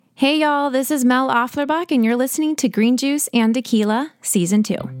Hey y'all, this is Mel Offlerbach and you're listening to Green Juice and Tequila, Season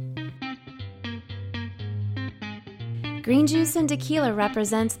 2. Green Juice and Tequila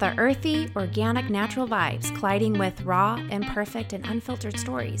represents the earthy, organic, natural vibes colliding with raw, imperfect, and unfiltered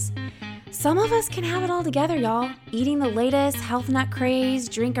stories. Some of us can have it all together, y'all. Eating the latest health nut craze,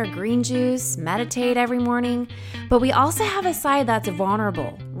 drink our green juice, meditate every morning. But we also have a side that's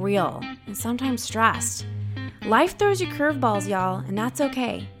vulnerable, real, and sometimes stressed. Life throws you curveballs, y'all, and that's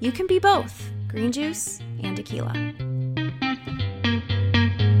okay. You can be both, green juice and tequila.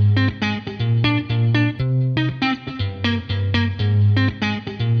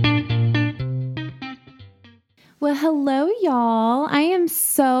 Well, hello, y'all. I am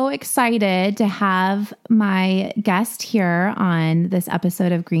so excited to have my guest here on this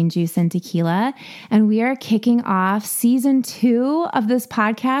episode of Green Juice and Tequila. And we are kicking off season 2 of this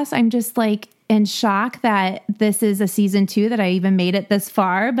podcast. I'm just in shock that this is a season 2, that I even made it this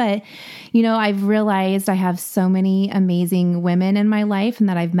far. But, I've realized I have so many amazing women in my life and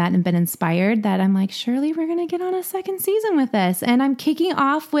that I've met and been inspired that I'm like, surely we're going to get on a second season with this. And I'm kicking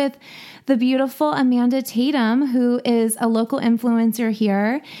off with the beautiful Amanda Tatum, who is a local influencer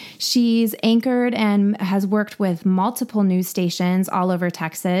here. She's anchored and has worked with multiple news stations all over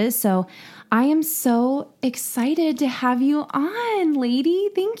Texas. So I am so excited to have you on, lady.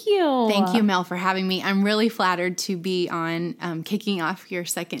 Thank you. Thank you, Mel, for having me. I'm really flattered to be on kicking off your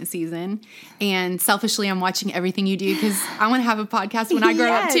second season. And selfishly, I'm watching everything you do because I want to have a podcast when I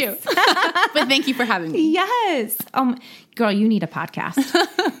grow up too. But thank you for having me. Yes. Girl, you need a podcast.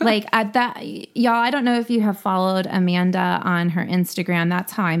 Y'all, I don't know if you have followed Amanda on her Instagram.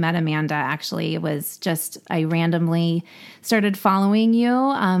 That's how I met Amanda, actually. It was just, I randomly started following you.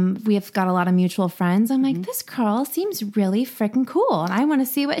 We have got a lot of mutual friends. I'm like, this girl seems really freaking cool, and I want to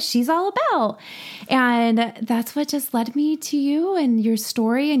see what she's all about. And that's what just led me to you and your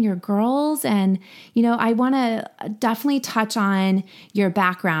story and your girls. And, I want to definitely touch on your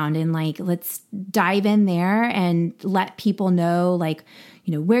background and let's dive in there and let people know,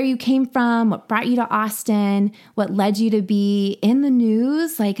 where you came from, what brought you to Austin, what led you to be in the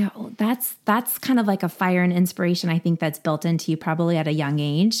news. That's kind of like a fire and inspiration, I think, that's built into you probably at a young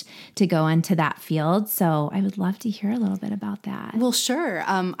age to go into that field. So I would love to hear a little bit about that. Well, sure.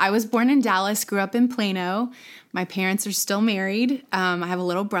 I was born in Dallas, grew up in Plano. My parents are still married. I have a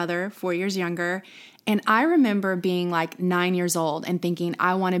little brother, 4 years younger. And I remember being 9 years old and thinking,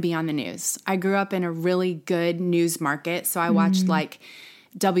 I want to be on the news. I grew up in a really good news market. So I watched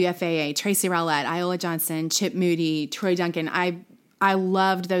WFAA, Tracy Rowlett, Iola Johnson, Chip Moody, Troy Duncan. I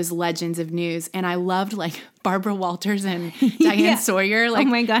loved those legends of news. And I loved Barbara Walters and Diane Sawyer. Oh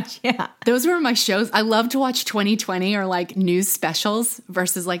my gosh, yeah. Those were my shows. I loved to watch 2020 or news specials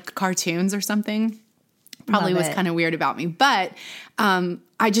versus cartoons or something. Probably was kind of weird about me. But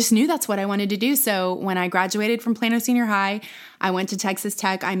I just knew that's what I wanted to do. So when I graduated from Plano Senior High, I went to Texas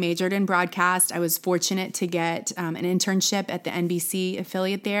Tech. I majored in broadcast. I was fortunate to get an internship at the NBC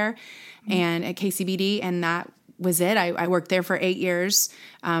affiliate there and at KCBD. And that was it. I worked there for 8 years,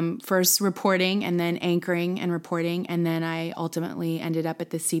 first reporting and then anchoring and reporting. And then I ultimately ended up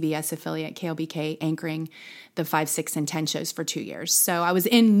at the CBS affiliate, KLBK, anchoring the 5, 6, and 10 shows for 2 years. So I was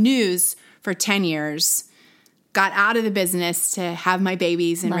in news for 10 years. Got out of the business to have my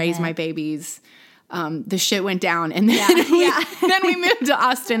babies and raise my babies. The shit went down, and then then we moved to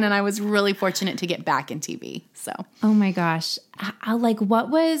Austin, and I was really fortunate to get back in TV. So, oh my gosh, what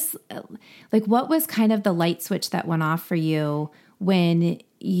was kind of the light switch that went off for you when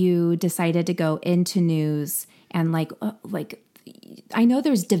you decided to go into news and I know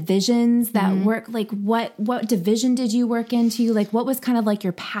there's divisions that work. What division did you work into? What was kind of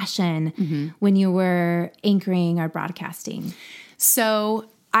your passion when you were anchoring or broadcasting? So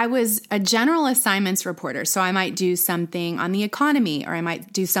I was a general assignments reporter. So I might do something on the economy, or I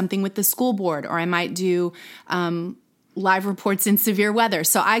might do something with the school board, or I might do live reports in severe weather.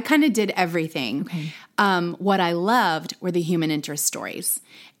 So I kind of did everything. Okay. What I loved were the human interest stories.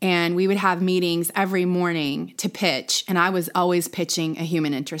 And we would have meetings every morning to pitch. And I was always pitching a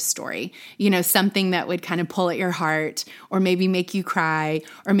human interest story, something that would kind of pull at your heart, or maybe make you cry,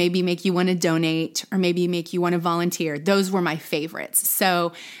 or maybe make you want to donate, or maybe make you want to volunteer. Those were my favorites.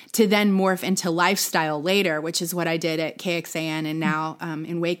 So to then morph into lifestyle later, which is what I did at KXAN and now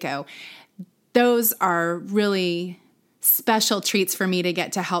in Waco, those are really special treats for me to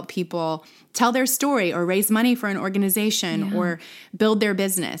get to help people tell their story or raise money for an organization or build their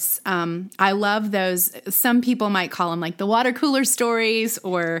business. I love those. Some people might call them like the water cooler stories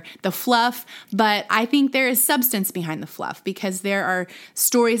or the fluff, but I think there is substance behind the fluff because there are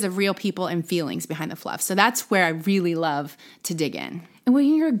stories of real people and feelings behind the fluff. So that's where I really love to dig in. Well,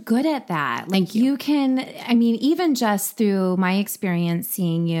 you're good at that. Like you can, I mean, even just through my experience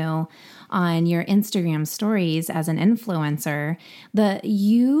seeing you on your Instagram stories as an influencer,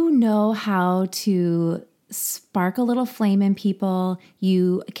 you know how to spark a little flame in people.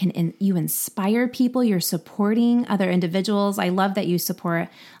 You inspire people. You're supporting other individuals. I love that you support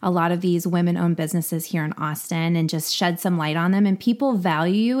a lot of these women-owned businesses here in Austin and just shed some light on them. And people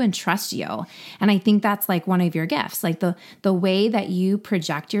value you and trust you. And I think that's like one of your gifts, like the way that you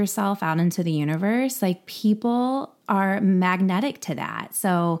project yourself out into the universe. Like people are magnetic to that.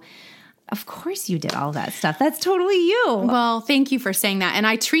 So of course you did all that stuff. That's totally you. Well, thank you for saying that. And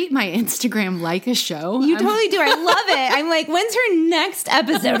I treat my Instagram like a show. You totally do. I love it. I'm like, when's her next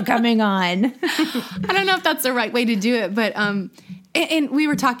episode coming on? I don't know if that's the right way to do it, but and we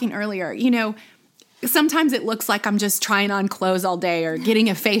were talking earlier, sometimes it looks like I'm just trying on clothes all day or getting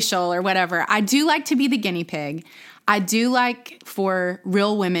a facial or whatever. I do like to be the guinea pig. I do like for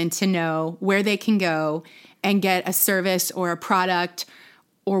real women to know where they can go and get a service or a product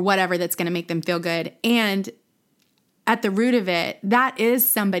or whatever that's going to make them feel good. And at the root of it, that is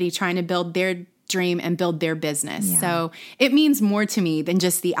somebody trying to build their dream and build their business. Yeah. So it means more to me than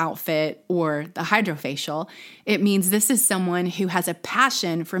just the outfit or the hydrofacial. It means this is someone who has a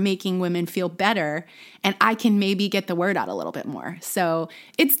passion for making women feel better, and I can maybe get the word out a little bit more. So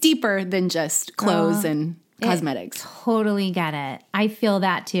it's deeper than just clothes and cosmetics. Totally get it. I feel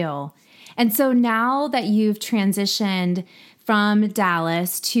that too. And so now that you've transitioned from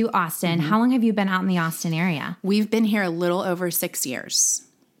Dallas to Austin, how long have you been out in the Austin area? We've been here a little over 6 years.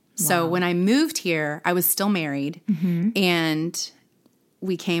 Wow. So when I moved here, I was still married, and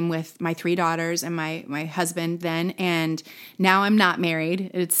we came with my 3 daughters and my husband then, and now I'm not married.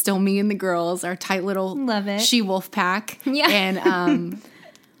 It's still me and the girls, our tight little she-wolf pack. Yeah. And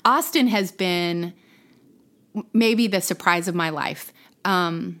Austin has been maybe the surprise of my life.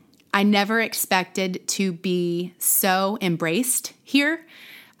 I never expected to be so embraced here.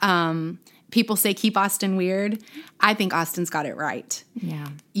 People say keep Austin weird. I think Austin's got it right. Yeah.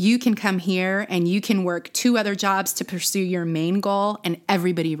 You can come here and you can work 2 other jobs to pursue your main goal, and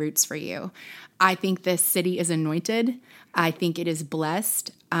everybody roots for you. I think this city is anointed. I think it is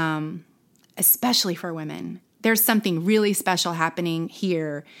blessed, especially for women. There's something really special happening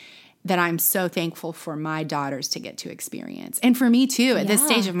here that I'm so thankful for my daughters to get to experience. And for me too, at this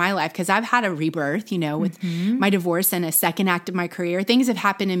stage of my life, because I've had a rebirth, with my divorce and a second act of my career. Things have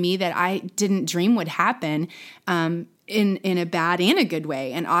happened to me that I didn't dream would happen in a bad and a good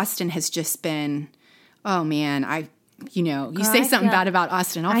way. And Austin has just been, oh man, you say something bad about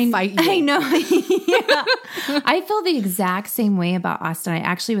Austin, I'll fight you. I know. Yeah. I feel the exact same way about Austin. I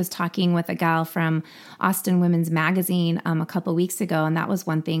actually was talking with a gal from Austin Women's Magazine a couple weeks ago, and that was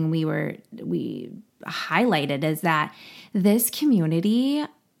one thing we highlighted is that this community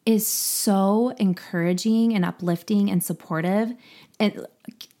is so encouraging and uplifting and supportive, and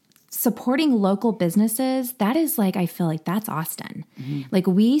supporting local businesses. That is like, I feel like that's Austin. Like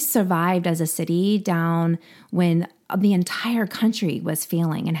we survived as a city down when the entire country was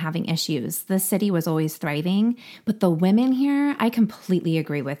failing and having issues. The city was always thriving, but the women here, I completely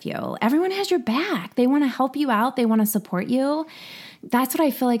agree with you. Everyone has your back. They want to help you out. They want to support you. That's what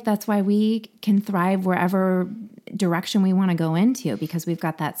I feel like. That's why we can thrive wherever direction we want to go into, because we've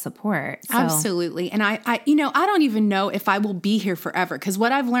got that support. So. Absolutely. And I don't even know if I will be here forever, because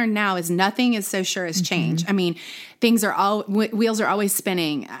what I've learned now is nothing is so sure as change. I mean, wheels are always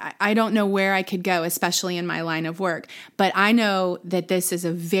spinning. I don't know where I could go, especially in my line of work, but I know that this is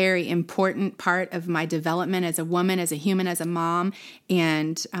a very important part of my development as a woman, as a human, as a mom.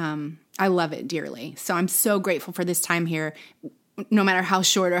 And I love it dearly. So I'm so grateful for this time here, no matter how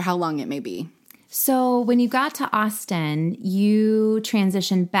short or how long it may be. So when you got to Austin, you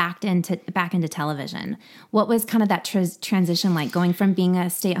transitioned back into television. What was kind of that transition like, going from being a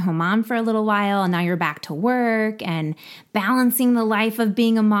stay-at-home mom for a little while, and now you're back to work and balancing the life of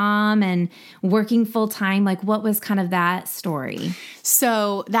being a mom and working full-time? Like, what was kind of that story?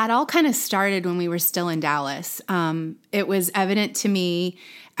 So that all kind of started when we were still in Dallas. It was evident to me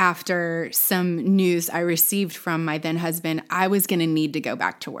after some news I received from my then husband, I was going to need to go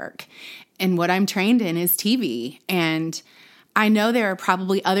back to work. And what I'm trained in is TV. And I know there are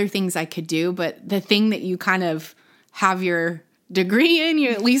probably other things I could do, but the thing that you kind of have your degree in, you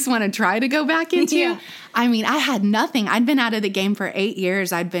at least want to try to go back into. Yeah. I mean, I had nothing. I'd been out of the game for 8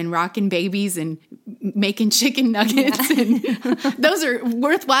 years. I'd been rocking babies and making chicken nuggets. Yeah. And those are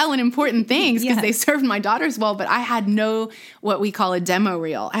worthwhile and important things because they served my daughters well, but I had no, what we call a demo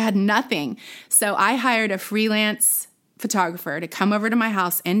reel. I had nothing. So I hired a freelance photographer to come over to my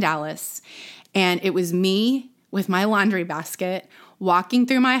house in Dallas. And it was me with my laundry basket walking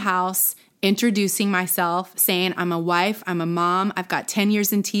through my house, introducing myself, saying I'm a wife, I'm a mom, I've got 10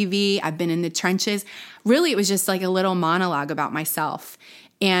 years in TV, I've been in the trenches. Really, it was just like a little monologue about myself.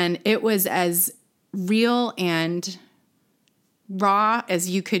 And it was as real and raw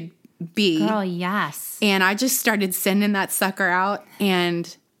as you could be. Girl, yes. And I just started sending that sucker out,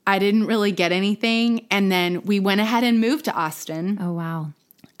 and I didn't really get anything. And then we went ahead and moved to Austin. Oh, wow.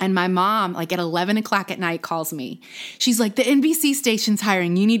 And my mom, like at 11 o'clock at night, calls me. She's like, the NBC station's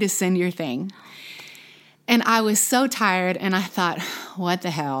hiring. You need to send your thing. And I was so tired, and I thought, what the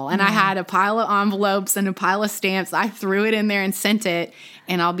hell? And I had a pile of envelopes and a pile of stamps. I threw it in there and sent it,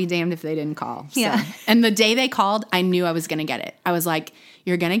 and I'll be damned if they didn't call. Yeah. So, and the day they called, I knew I was going to get it. I was like,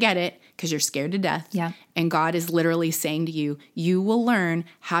 you're going to get it because you're scared to death. Yeah. And God is literally saying to you, you will learn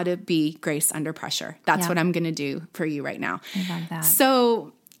how to be grace under pressure. That's what I'm going to do for you right now. I love that.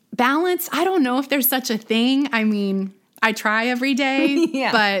 So balance, I don't know if there's such a thing. I mean, I try every day,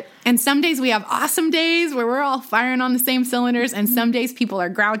 and some days we have awesome days where we're all firing on the same cylinders, and some days people are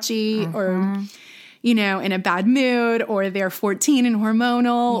grouchy or, you know, in a bad mood, or they're 14 and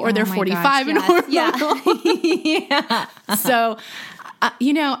hormonal, or they're 45 and hormonal. So,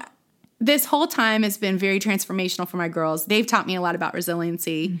 you know, this whole time has been very transformational for my girls. They've taught me a lot about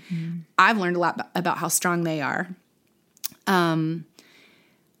resiliency. I've learned a lot about how strong they are.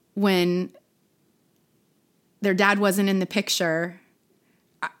 When their dad wasn't in the picture,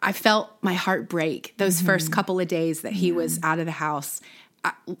 I felt my heart break those first couple of days that he was out of the house.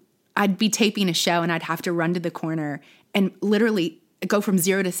 I'd be taping a show, and I'd have to run to the corner and literally go from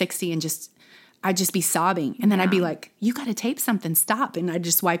 0 to 60, and I'd just be sobbing. And then I'd be like, you got to tape something, stop. And I'd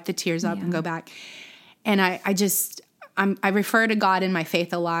just wipe the tears up and go back. And I refer to God in my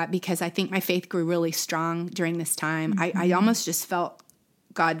faith a lot because I think my faith grew really strong during this time. I almost just felt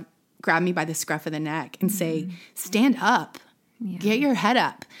God grab me by the scruff of the neck and say, stand up, get your head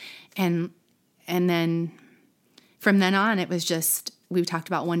up. And then from then on, it was just, we've talked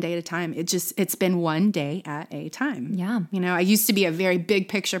about one day at a time. It's been one day at a time. Yeah. You know, I used to be a very big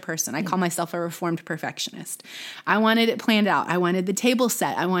picture person. I call myself a reformed perfectionist. I wanted it planned out. I wanted the table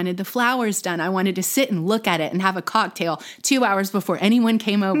set. I wanted the flowers done. I wanted to sit and look at it and have a cocktail 2 hours before anyone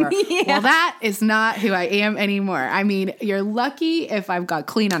came over. Well, that is not who I am anymore. I mean, you're lucky if I've got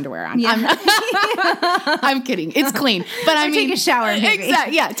clean underwear on. Yeah. I'm kidding. It's clean. But I mean, take a shower. Maybe.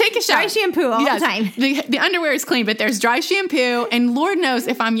 Exactly. Yeah. Take a shower. Dry shampoo all the time. The underwear is clean, but there's dry shampoo, and Lord knows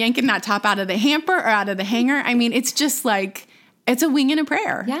if I'm yanking that top out of the hamper or out of the hanger. I mean, it's just like, it's a wing and a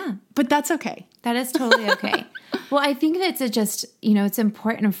prayer. Yeah. But that's okay. That is totally okay. Well, I think that it's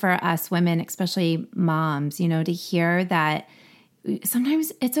important for us women, especially moms, you know, to hear that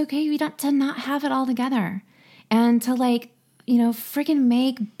sometimes it's okay to not have it all together, and to freaking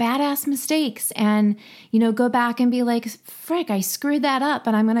make badass mistakes, and, you know, go back and be like, frick, I screwed that up,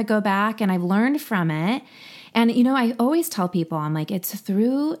 and I'm going to go back and I've learned from it. And, you know, I always tell people, I'm like, it's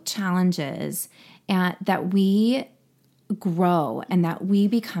through challenges and that we grow and that we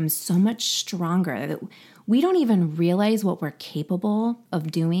become so much stronger that we don't even realize what we're capable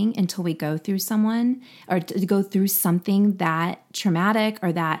of doing until we go through someone or to go through something that traumatic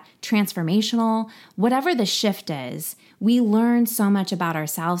or that transformational, whatever the shift is. We learn so much about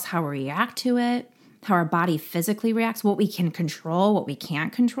ourselves, how we react to it, how our body physically reacts, what we can control, what we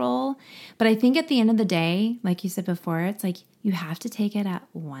can't control. But I think at the end of the day, like you said before, it's like you have to take it at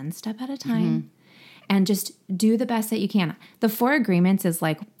one step at a time and just do the best that you can. The 4 agreements is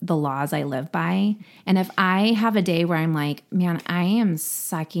like the laws I live by. And if I have a day where I'm like, man, I am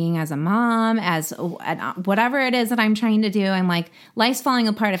sucking as a mom, as whatever it is that I'm trying to do, I'm like, life's falling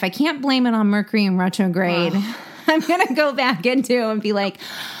apart. If I can't blame it on Mercury in retrograde, I'm going to go back into and be like,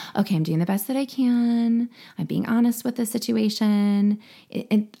 okay, I'm doing the best that I can. I'm being honest with the situation.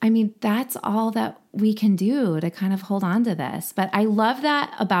 And I mean, that's all that we can do to kind of hold on to this. But I love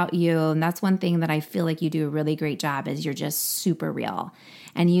that about you. And that's one thing that I feel like you do a really great job is you're just super real.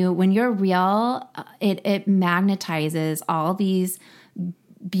 And when you're real, it magnetizes all these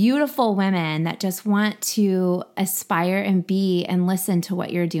beautiful women that just want to aspire and be and listen to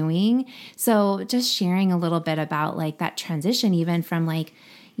what you're doing. So just sharing a little bit about like that transition, even from like,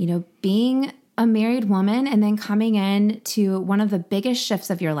 you know, being a married woman and then coming in to one of the biggest shifts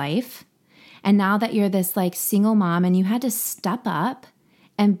of your life And now that you're this like single mom and you had to step up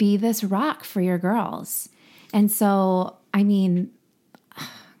and be this rock for your girls. And so, I mean,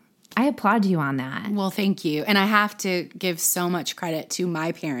 I applaud you on that. Well, thank you. And I have to give so much credit to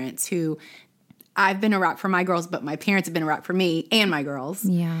my parents who I've been a rock for my girls, but my parents have been a rock for me and my girls.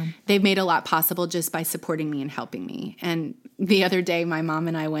 Yeah. They've made a lot possible just by supporting me and helping me. And the other day, my mom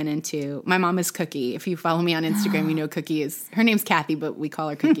and I went into, my mom is Cookie. If you follow me on Instagram, you know Cookie is, her name's Kathy, but we call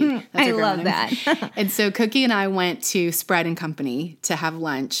her Cookie. That's I love that. And so Cookie and I went to Spread and Company to have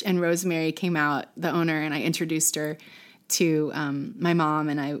lunch, and Rosemary came out, the owner, and I introduced her to my mom,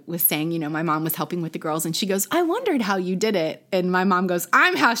 and I was saying, you know, my mom was helping with the girls, and she goes, I wondered how you did it. And my mom goes,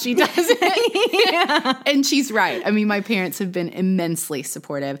 I'm how she does it. Yeah. And she's right. I mean, my parents have been immensely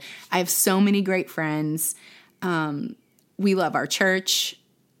supportive. I have so many great friends. We love our church.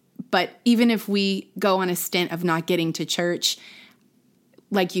 But even if we go on a stint of not getting to church,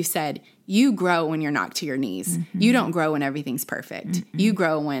 like you said, you grow when you're knocked to your knees. Mm-hmm. You don't grow when everything's perfect. Mm-hmm. You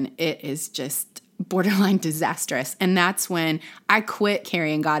grow when it is just borderline disastrous. And that's when I quit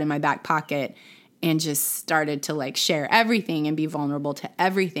carrying God in my back pocket and just started to like share everything and be vulnerable to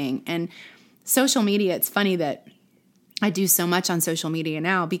everything. And social media, it's funny that I do so much on social media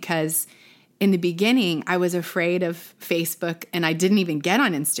now, because in the beginning I was afraid of Facebook and I didn't even get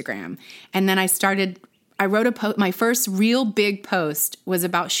on Instagram. And then I wrote a post. My first real big post was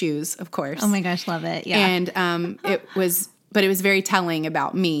about shoes, of course. Oh my gosh, love it. Yeah. And but it was very telling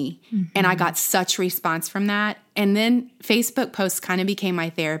about me. Mm-hmm. And I got such response from that. And then Facebook posts kind of became my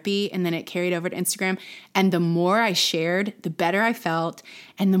therapy, and then it carried over to Instagram. And the more I shared, the better I felt.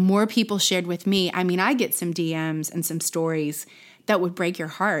 And the more people shared with me. I mean, I get some DMs and some stories that would break your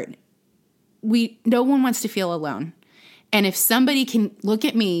heart. No one wants to feel alone. And if somebody can look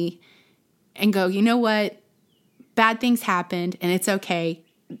at me and go, you know what? Bad things happened and it's okay.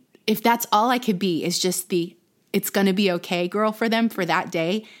 If that's all I could be is just it's going to be okay girl for them for that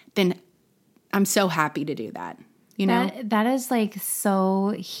day, then I'm so happy to do that. You know? That is like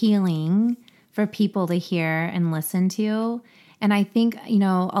so healing for people to hear and listen to. And I think, you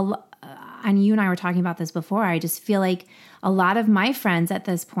know, and you and I were talking about this before, I just feel like a lot of my friends at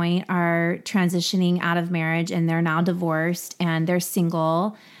this point are transitioning out of marriage and they're now divorced and they're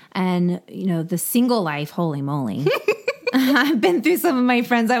single. And, you know, the single life, holy moly. I've been through some of my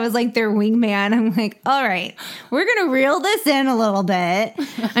friends. I was like their wingman. I'm like, all right, we're going to reel this in a little bit.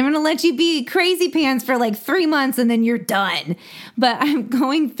 I'm going to let you be crazy pants for like 3 months and then you're done. But I'm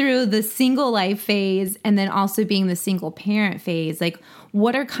going through the single life phase and then also being the single parent phase. Like,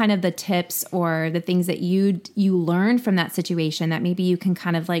 what are kind of the tips or the things that you learned from that situation that maybe you can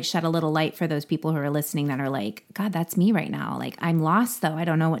kind of like shed a little light for those people who are listening that are like, God, that's me right now. Like, I'm lost though. I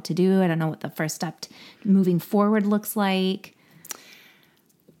don't know what to do. I don't know what the first step moving forward looks like.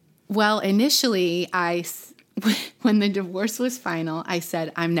 Well, initially when the divorce was final, I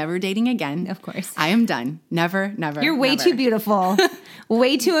said, I'm never dating again. Of course. I am done. Never. You're way too beautiful,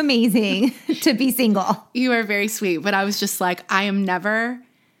 way too amazing to be single. You are very sweet. But I was just like, I am never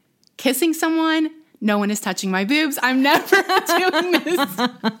kissing someone. No one is touching my boobs. I'm never doing this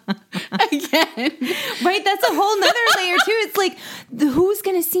again. Right? That's a whole nother layer too. It's like, who's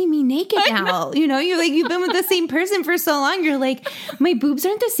going to see me naked now? You know, you've been with the same person for so long. You're like, my boobs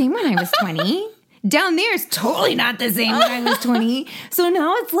aren't the same when I was 20. Down there is totally not the same when I was 20. So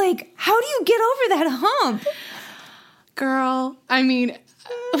now it's like, how do you get over that hump? Girl, I mean,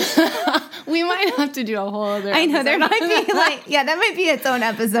 we might have to do a whole other I know, episode. there might be like, yeah, that might be its own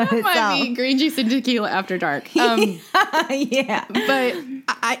episode that itself. might be green juice and tequila after dark. Yeah. But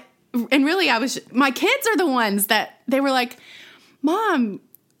my kids are the ones that they were like, Mom,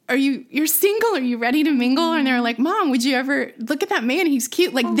 you're single? Are you ready to mingle? And they were like, Mom, would you ever look at that man? He's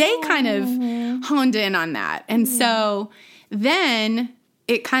cute. Like they kind of honed in on that. And so then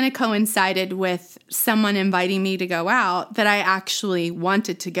it kind of coincided with someone inviting me to go out that I actually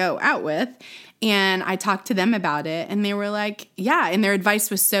wanted to go out with. And I talked to them about it and they were like, yeah. And their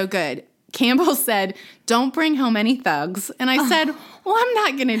advice was so good. Campbell said, don't bring home any thugs. And I said, well, I'm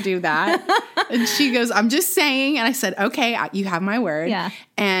not going to do that. And she goes, I'm just saying. And I said, okay, you have my word. Yeah.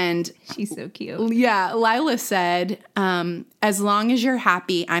 And she's so cute. Yeah. Lila said, as long as you're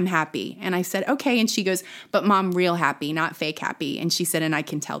happy, I'm happy. And I said, okay. And she goes, but Mom, real happy, not fake happy. And she said, and I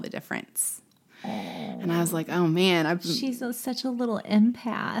can tell the difference. Oh. And I was like, oh man. She's such a little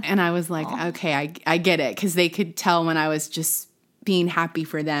empath. And I was like, okay, I get it. Because they could tell when I was just being happy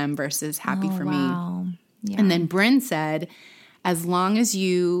for them versus happy for me. Yeah. And then Bryn said, as long as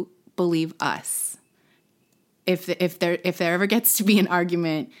you believe us, if there ever gets to be an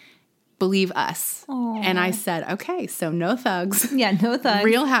argument, believe us. Aww. And I said, okay, so no thugs. Yeah, no thugs.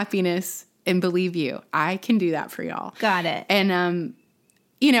 Real happiness, and believe you, I can do that for y'all. Got it. And,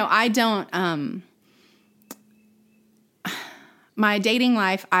 I don't, my dating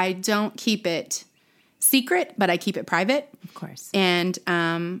life, I don't keep it secret, but I keep it private. Of course. And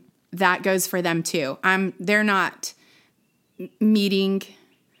that goes for them too. They're not meeting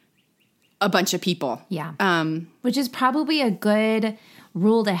a bunch of people. Yeah. Which is probably a good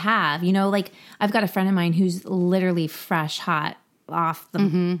rule to have. Like I've got a friend of mine who's literally fresh, hot off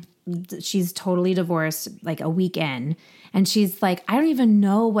the, she's totally divorced like a week in. And she's like, I don't even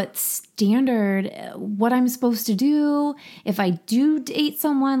know what I'm supposed to do. If I do date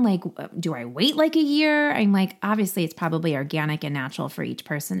someone, like, do I wait like a year? I'm like, obviously it's probably organic and natural for each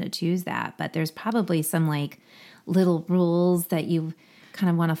person to choose that. But there's probably some like little rules that you kind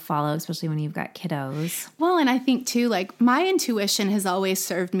of want to follow, especially when you've got kiddos. Well, and I think too, like my intuition has always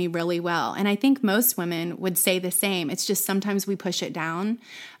served me really well. And I think most women would say the same. It's just sometimes we push it down.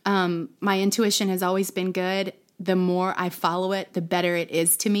 My intuition has always been good. The more I follow it, the better it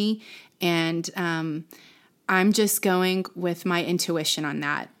is to me. And I'm just going with my intuition on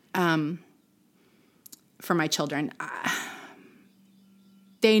that for my children.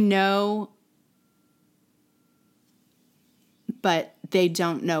 They know, but they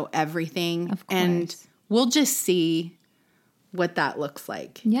don't know everything. Of course. And we'll just see what that looks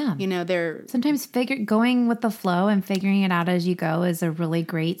like. Yeah. They're sometimes going with the flow and figuring it out as you go is a really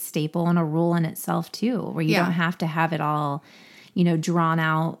great staple and a rule in itself too, where you don't have to have it all, drawn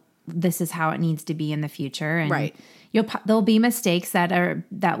out. This is how it needs to be in the future. And right. There'll be mistakes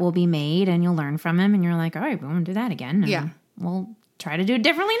that will be made and you'll learn from them and you're like, all right, we won't do that again. And we'll try to do it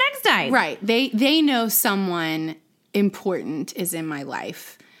differently next time. Right. They know someone important is in my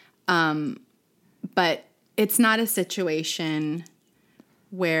life. But it's not a situation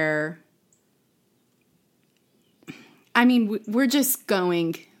where, we're just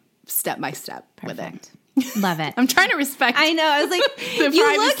going step by step with it. Love it. I'm trying to respect. I know. I was like,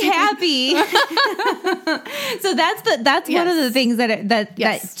 you look happy. So that's one of the things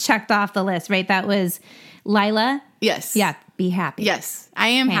that checked off the list, right? That was Lila. Yes. Yeah. Be happy. Yes. I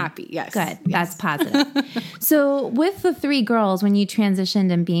am happy. Yes. Good. Yes. That's positive. So with the 3 girls, when you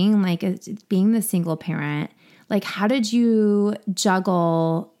transitioned and being the single parent, like how did you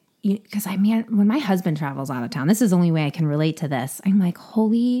juggle? Because when my husband travels out of town, this is the only way I can relate to this. I'm like,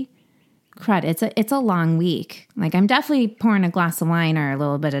 holy crud. It's a long week. Like I'm definitely pouring a glass of wine or a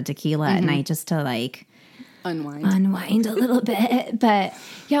little bit of tequila at night just to like unwind a little bit. But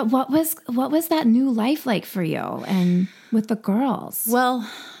yeah, what was that new life like for you and with the girls? Well,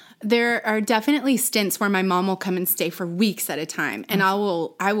 there are definitely stints where my mom will come and stay for weeks at a time, and I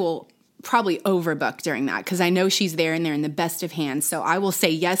will probably overbook during that because I know she's there and they're in the best of hands. So I will say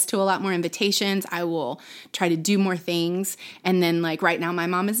yes to a lot more invitations. I will try to do more things. And then like right now my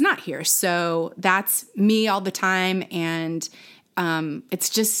mom is not here. So that's me all the time. And it's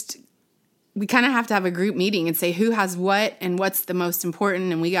just, we kind of have to have a group meeting and say who has what and what's the most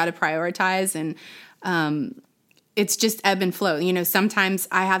important, and we got to prioritize. And it's just ebb and flow. Sometimes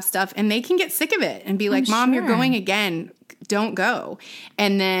I have stuff and they can get sick of it and be like, Mom, you're going again. Don't go.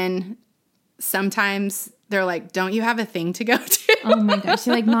 And then sometimes they're like, don't you have a thing to go to? Oh my gosh. She's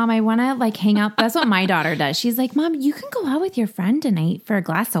like, Mom, I want to like hang out. That's what my daughter does. She's like, Mom, you can go out with your friend tonight for a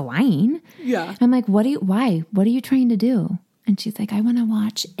glass of wine. Yeah. I'm like, why? What are you trying to do? And she's like, I want to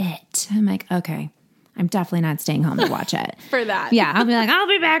watch it. I'm like, okay, I'm definitely not staying home to watch it. For that. Yeah. I'll be like, I'll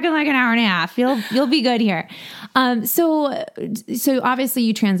be back in like an hour and a half. You'll be good here. So obviously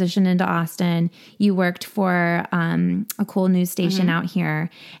you transitioned into Austin. You worked for a cool news station out here,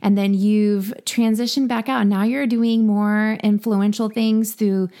 and then you've transitioned back out. And now you're doing more influential things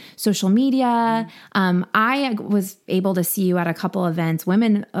through social media. I was able to see you at a couple events,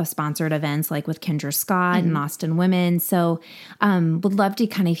 women sponsored events, like with Kendra Scott and Austin Women. So would love to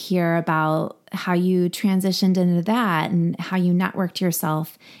kind of hear about how you transitioned into that and how you networked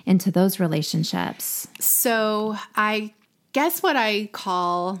yourself into those relationships. So I guess what I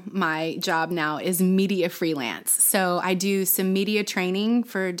call my job now is media freelance. So I do some media training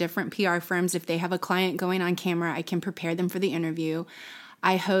for different PR firms. If they have a client going on camera, I can prepare them for the interview.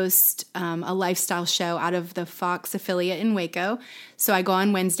 I host a lifestyle show out of the Fox affiliate in Waco. So I go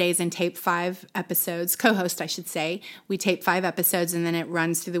on Wednesdays and tape 5 episodes, co-host, I should say. We tape 5 episodes and then it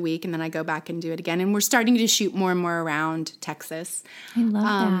runs through the week and then I go back and do it again. And we're starting to shoot more and more around Texas. I love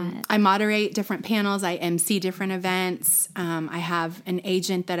that. I moderate different panels. I MC different events. I have an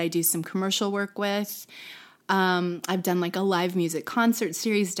agent that I do some commercial work with. I've done like a live music concert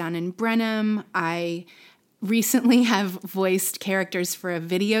series down in Brenham. I recently have voiced characters for a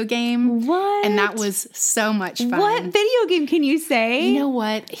video game. What? And that was so much fun. What video game can you say? You know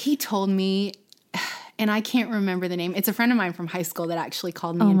what? He told me, and I can't remember the name. It's a friend of mine from high school that actually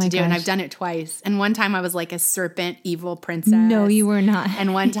called me in to do it, and I've done it twice. And one time I was like a serpent evil princess. No, you were not.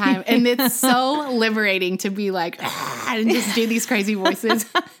 And one time, and it's so liberating to be like, and just do these crazy voices.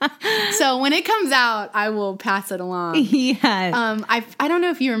 So when it comes out, I will pass it along. Yes. I don't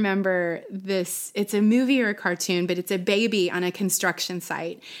know if you remember this. It's a movie or a cartoon, but it's a baby on a construction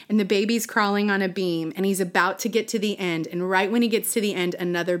site, and the baby's crawling on a beam, and he's about to get to the end. And right when he gets to the end,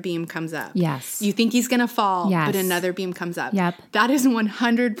 another beam comes up. Yes. You think he's going to fall, Yes. but another beam comes up. Yep. That is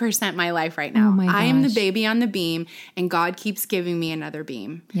 100% my life right now. Oh my I am the gosh. baby on the beam, and God keeps giving me another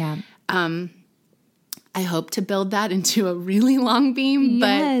beam. Yeah. I hope to build that into a really long beam,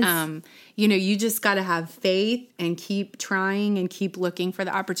 Yes. but you just got to have faith and keep trying and keep looking for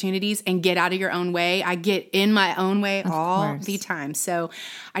the opportunities and get out of your own way. I get in my own way all course. the time. So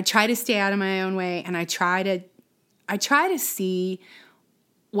I try to stay out of my own way, and I try to see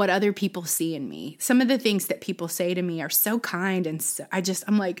what other people see in me. Some of the things that people say to me are so kind, and so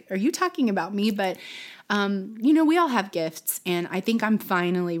I'm like, are you talking about me? But we all have gifts, and I think I'm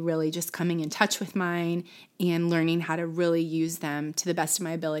finally really just coming in touch with mine and learning how to really use them to the best of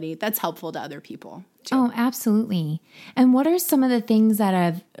my ability. That's helpful to other people too. Oh, absolutely. And what are some of the things that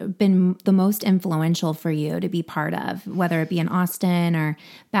have been the most influential for you to be part of, whether it be in Austin or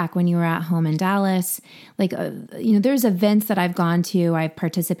back when you were at home in Dallas? Like, there's events that I've gone to, I've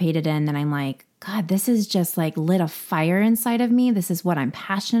participated in, that I'm like, God, this is just like lit a fire inside of me. This is what I'm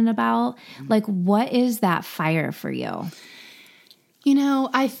passionate about. Like, what is that fire for you?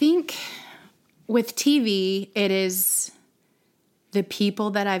 I think with TV, it is the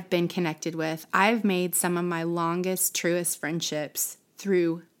people that I've been connected with. I've made some of my longest, truest friendships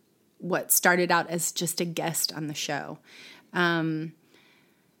through what started out as just a guest on the show. And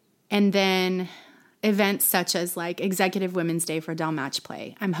then events such as like Executive Women's Day for Dell Match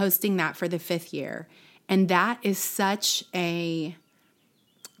Play. I'm hosting that for the 5th year. And that is such a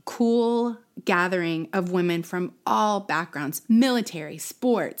cool gathering of women from all backgrounds, military,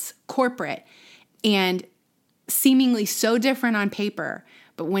 sports, corporate, and seemingly so different on paper.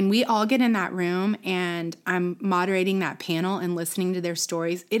 But when we all get in that room and I'm moderating that panel and listening to their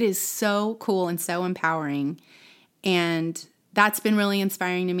stories, it is so cool and so empowering. And that's been really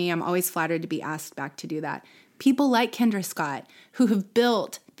inspiring to me. I'm always flattered to be asked back to do that. People like Kendra Scott, who have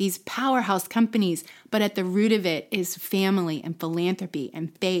built these powerhouse companies, but at the root of it is family and philanthropy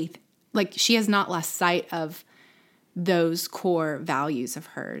and faith. Like, she has not lost sight of those core values of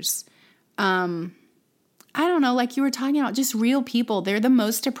hers. I don't know, like you were talking about, just real people. They're the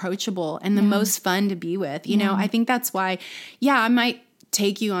most approachable and the most fun to be with. You know, I think that's why, I might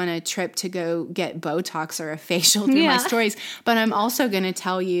take you on a trip to go get Botox or a facial through my stories, but I'm also going to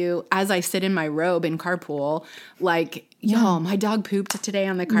tell you, as I sit in my robe in carpool, like, my dog pooped today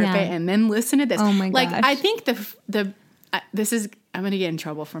on the carpet, and then listen to this. Oh my gosh. Like, I think this is, I'm going to get in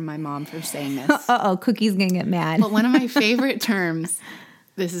trouble from my mom for saying this. Uh-oh, Cookie's going to get mad. But one of my favorite terms,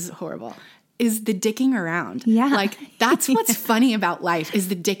 this is horrible, is the dicking around. Yeah. Like, that's what's funny about life, is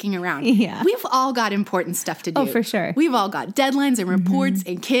the dicking around. Yeah. We've all got important stuff to do. Oh, for sure. We've all got deadlines and reports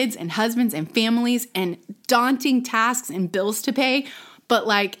and kids and husbands and families and daunting tasks and bills to pay. But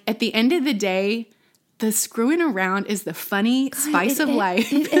like, at the end of the day, the screwing around is the funny spice of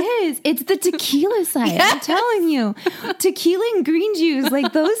life. It is. It's the tequila side. I'm telling you. Tequila and green juice,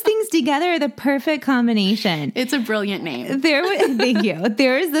 like those things together are the perfect combination. It's a brilliant name. Thank you.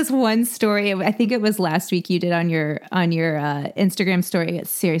 There is this one story, I think it was last week, you did on your Instagram story. It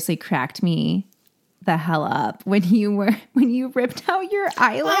seriously cracked me the hell up when you ripped out your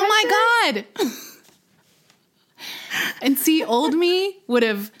eyelashes. Oh my God. And see, old me would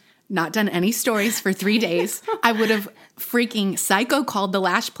have not done any stories for 3 days. I would have freaking psycho called the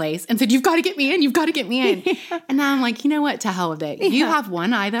lash place and said, you've got to get me in. You've got to get me in. And now I'm like, you know what? To hell with it. You have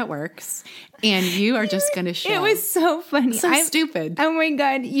one eye that works and you are just going to show. It was so funny. So stupid. Oh my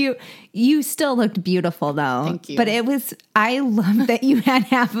God. You still looked beautiful though. Thank you. But I love that you had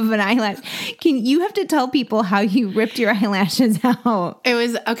half of an eyelash. You have to tell people how you ripped your eyelashes out? It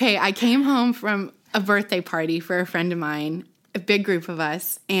was, okay, I came home from a birthday party for a friend of mine, a big group of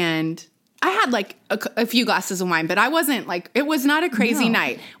us, and I had like a few glasses of wine, but I wasn't like, it was not a crazy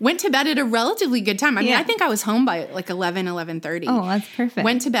night. Went to bed at a relatively good time. I mean, I think I was home by like 11:30. Oh, that's perfect.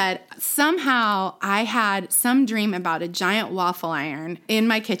 Went to bed. Somehow I had some dream about a giant waffle iron in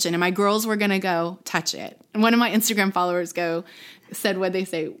my kitchen, and my girls were going to go touch it. And one of my Instagram followers said what they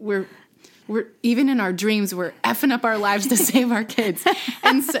say, we're even in our dreams, we're effing up our lives to save our kids.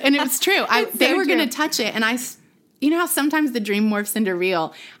 And it was true. They were going to touch it. And you know how sometimes the dream morphs into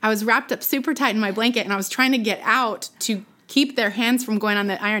real? I was wrapped up super tight in my blanket and I was trying to get out to keep their hands from going on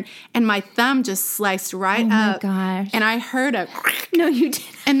the iron. And my thumb just sliced right up. Oh my gosh. And I heard a No, you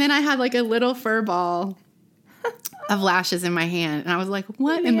didn't. And then I had like a little fur ball of lashes in my hand. And I was like,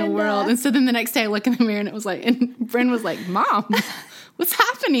 what in the world? And so then the next day I look in the mirror and it was like, and Bryn was like, Mom, what's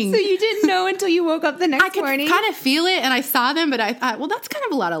happening? So you didn't know until you woke up the next morning? I could kind of feel it and I saw them, but I thought, well, that's kind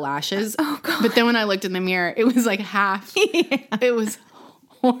of a lot of lashes. Oh, God. But then when I looked in the mirror, it was like half. Yeah. It was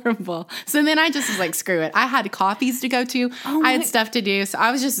horrible. So then I just was like, screw it. I had coffees to go to. I had stuff to do. So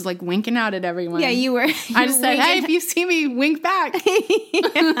I was just like winking out at everyone. Yeah, you were. I just said, hey, if you see me, wink back.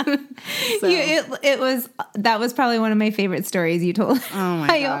 So. That was probably one of my favorite stories you told. Oh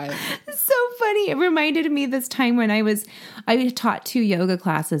my God. So funny. It reminded me this time when I taught 2 yoga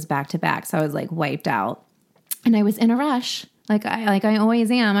classes back to back. So I was like wiped out and I was in a rush. Like I always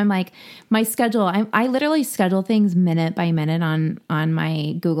am. I'm like, my schedule, I literally schedule things minute by minute on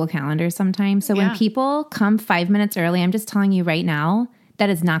my Google Calendar sometimes. So when people come 5 minutes early, I'm just telling you right now, that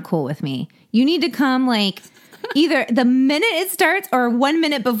is not cool with me. You need to come like either the minute it starts or 1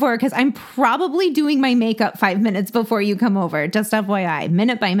 minute before, because I'm probably doing my makeup 5 minutes before you come over, just FYI,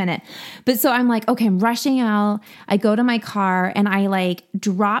 minute by minute. But so I'm like, okay, I'm rushing out. I go to my car and I like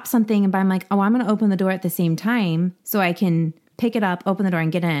drop something, but I'm like, oh, I'm going to open the door at the same time so I can pick it up, open the door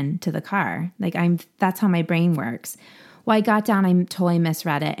and get into the car. Like that's how my brain works. Well, I got down, I totally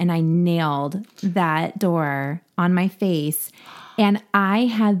misread it and I nailed that door on my face. And I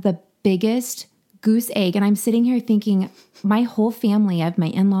had the biggest goose egg. And I'm sitting here thinking, my whole family, I have my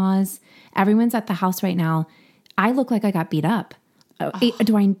in-laws, everyone's at the house right now. I look like I got beat up.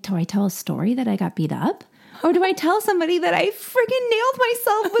 Do I tell a story that I got beat up? Or do I tell somebody that I freaking nailed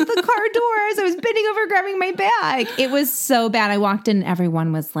myself with the car door as I was bending over grabbing my bag? It was so bad. I walked in and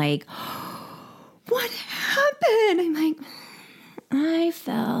everyone was like, what happened? I'm like, I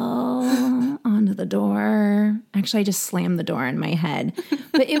fell onto the door. Actually, I just slammed the door in my head.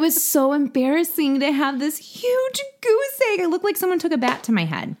 But it was so embarrassing to have this huge goose egg. I looked like someone took a bat to my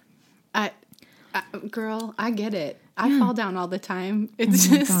head. Girl, I get it. I fall down all the time. It's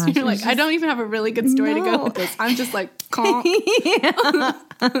you're like, I don't even have a really good story to go with this. I'm just like, conk.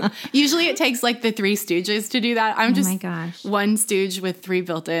 Usually it takes like the 3 Stooges to do that. I'm just one Stooge with 3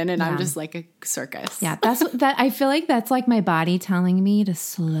 built in and I'm just like a circus. Yeah, I feel like that's like my body telling me to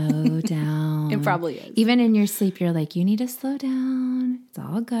slow down. It probably is. Even in your sleep, you're like, you need to slow down. It's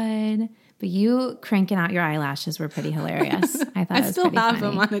all good. But you cranking out your eyelashes were pretty hilarious. I thought it was pretty funny. I still have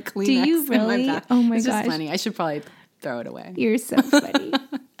them on a Kleenex. Do you really? In my bag. Oh my gosh. It's just funny. I should probably throw it away. You're so funny.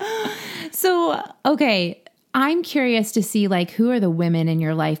 So, okay. I'm curious to see like who are the women in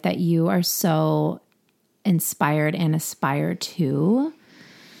your life that you are so inspired and aspire to.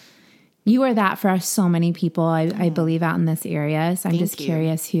 You are that for so many people, I believe, out in this area. So I'm just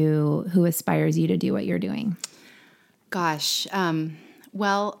curious who aspires you to do what you're doing. Gosh.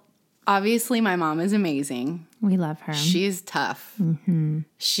 Well, obviously my mom is amazing. We love her. She is tough. Mm-hmm.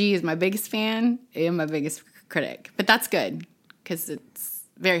 She is my biggest fan and my biggest critic. But that's good because it's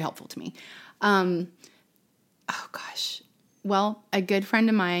very helpful to me. Oh, gosh. Well, a good friend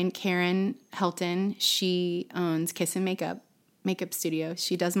of mine, Karen Helton, she owns Kiss and Makeup Studio.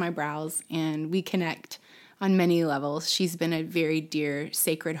 She does my brows, and we connect on many levels. She's been a very dear,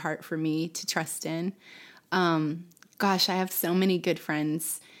 sacred heart for me to trust in. Gosh, I have so many good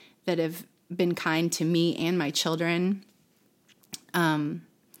friends that have been kind to me and my children.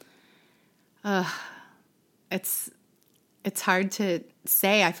 It's hard to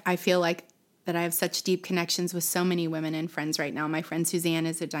say. I feel like that I have such deep connections with so many women and friends right now. My friend Suzanne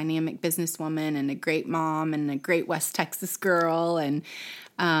is a dynamic businesswoman and a great mom and a great West Texas girl. And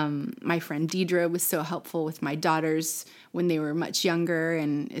my friend Deidre was so helpful with my daughters when they were much younger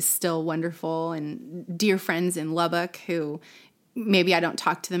and is still wonderful. And dear friends in Lubbock who maybe I don't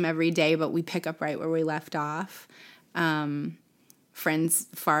talk to them every day, but we pick up right where we left off. Friends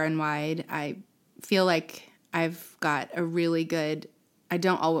far and wide. I feel like I've got a really good,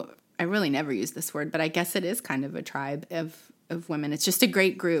 I really never use this word, but I guess it is kind of a tribe of women. It's just a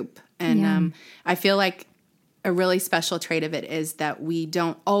great group. And I feel like a really special trait of it is that we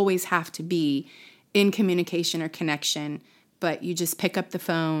don't always have to be in communication or connection, but you just pick up the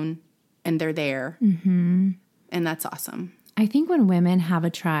phone and they're there. Mm-hmm. And that's awesome. I think when women have a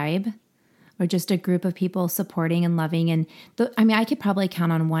tribe or just a group of people supporting and loving, and I could probably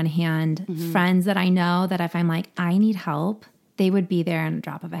count on one hand friends that I know that if I'm like, I need help, they would be there in a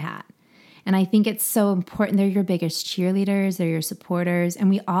drop of a hat. And I think it's so important. They're your biggest cheerleaders, they're your supporters, and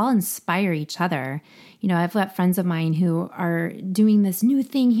we all inspire each other. You know, I've got friends of mine who are doing this new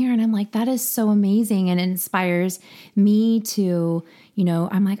thing here, and I'm like, that is so amazing. And it inspires me to, you know,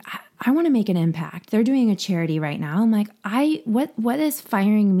 I'm like, I want to make an impact. They're doing a charity right now. I'm like, what is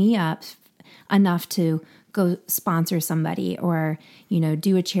firing me up enough to go sponsor somebody or, you know,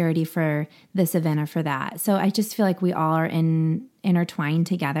 do a charity for this event or for that. So I just feel like we all are intertwined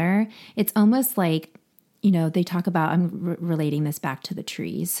together. It's almost like, you know, they talk about, I'm relating this back to the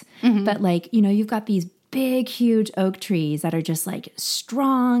trees, but like, you know, you've got these big, huge oak trees that are just like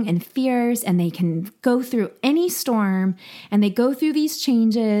strong and fierce, and they can go through any storm, and they go through these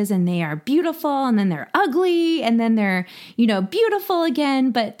changes, and they are beautiful, and then they're ugly, and then they're, you know, beautiful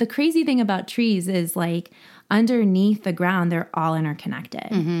again. But the crazy thing about trees is like underneath the ground, they're all interconnected.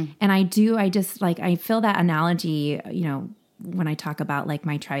 And I feel that analogy, you know, when I talk about like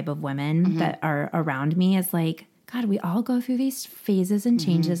my tribe of women that are around me, is like, God, we all go through these phases and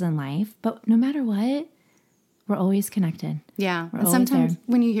changes in life, but no matter what, we're always connected. Yeah. And sometimes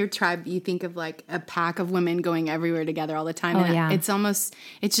when you hear tribe, you think of like a pack of women going everywhere together all the time. Oh, and yeah.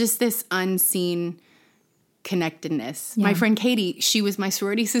 It's just this unseen connectedness. Yeah. My friend Katie, she was my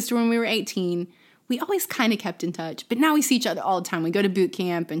sorority sister when we were 18. We always kind of kept in touch, but now we see each other all the time. We go to boot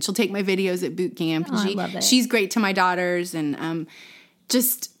camp, and she'll take my videos at boot camp. Oh, I love it. She's great to my daughters, and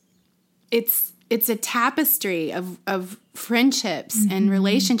it's a tapestry of friendships and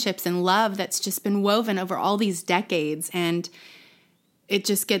relationships and love that's just been woven over all these decades, and it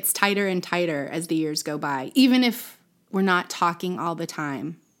just gets tighter and tighter as the years go by. Even if we're not talking all the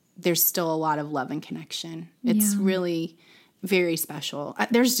time, there's still a lot of love and connection. It's really very special.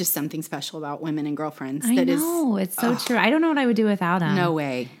 There's just something special about women and girlfriends. It's so true. I don't know what I would do without them. No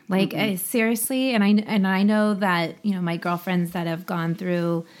way. Like seriously, and I know that, you know, my girlfriends that have gone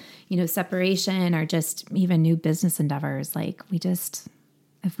through, you know, separation or just even new business endeavors, like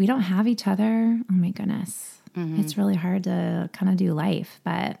if we don't have each other, oh my goodness, it's really hard to kind of do life.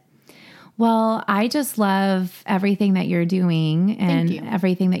 But well, I just love everything that you're doing and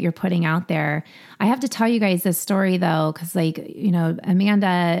everything that you're putting out there. I have to tell you guys this story though, because like, you know,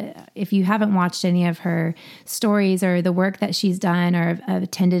 Amanda, if you haven't watched any of her stories or the work that she's done or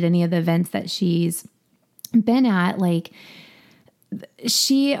attended any of the events that she's been at, like,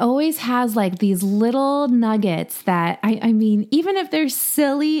 she always has like these little nuggets that I mean, even if they're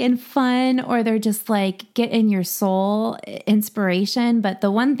silly and fun or they're just like get in your soul inspiration. But the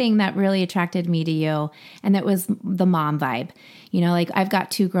one thing that really attracted me to you, and that was the mom vibe, you know, like I've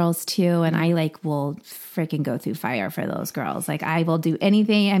got 2 girls too, and I like will freaking go through fire for those girls. Like I will do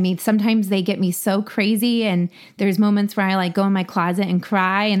anything. I mean, sometimes they get me so crazy, and there's moments where I like go in my closet and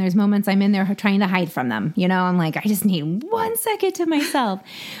cry, and there's moments I'm in there trying to hide from them. You know, I'm like, I just need 1 second to myself.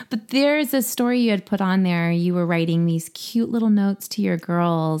 But there's a story you had put on there. You were writing these cute little notes to your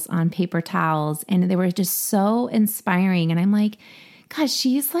girls on paper towels, and they were just so inspiring. And I'm like, gosh,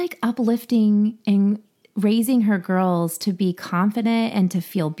 she's like uplifting and raising her girls to be confident and to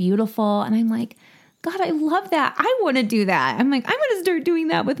feel beautiful. And I'm like, God, I love that. I want to do that. I'm like, I'm going to start doing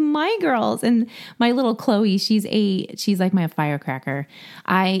that with my girls. And my little Chloe, she's 8. She's like my firecracker.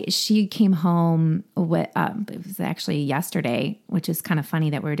 She came home with, it was actually yesterday, which is kind of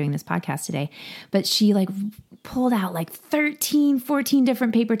funny that we're doing this podcast today, but she like pulled out like 13, 14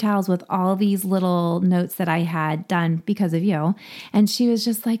 different paper towels with all these little notes that I had done because of you. And she was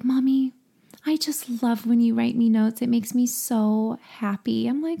just like, Mommy, I just love when you write me notes. It makes me so happy.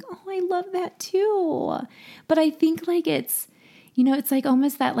 I'm like, oh, I love that too. But I think like it's, you know, it's like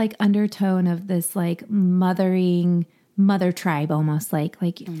almost that like undertone of this like mother tribe, almost like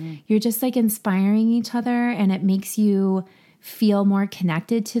you're just like inspiring each other, and it makes you feel more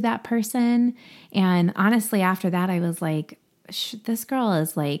connected to that person. And honestly, after that, I was like, this girl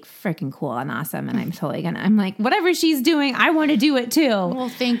is like freaking cool and awesome. And I'm like, whatever she's doing, I want to do it too. Well,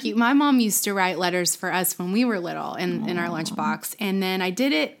 thank you. My mom used to write letters for us when we were little in our lunchbox. And then I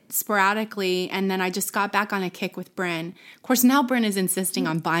did it sporadically. And then I just got back on a kick with Bryn. Of course, now Bryn is insisting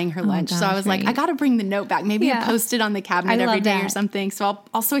on buying her lunch. So I was like, I got to bring the note back. Maybe I'll post it on the cabinet every day or something. So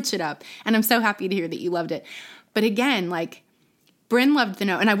I'll switch it up. And I'm so happy to hear that you loved it. But again, like Bryn loved the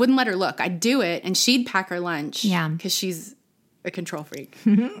note, and I wouldn't let her look. I'd do it and she'd pack her lunch. Yeah. Because she's a control freak.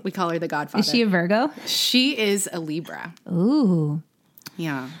 We call her the Godfather. Is she a Virgo? She is a Libra. Ooh.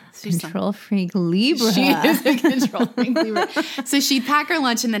 Yeah. Control freak Libra. She is a control freak Libra. So she'd pack her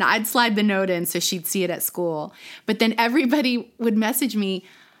lunch, and then I'd slide the note in so she'd see it at school. But then everybody would message me,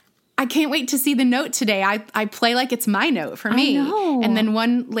 I can't wait to see the note today. I play like it's my note for me. I know. And then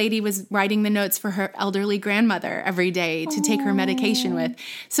one lady was writing the notes for her elderly grandmother every day to take her medication with.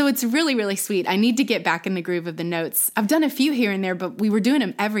 So it's really, really sweet. I need to get back in the groove of the notes. I've done a few here and there, but we were doing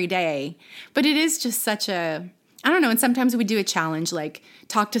them every day. But it is just such a, I don't know. And sometimes we do a challenge, like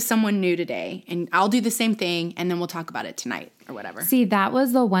talk to someone new today, and I'll do the same thing, and then we'll talk about it tonight or whatever. See, that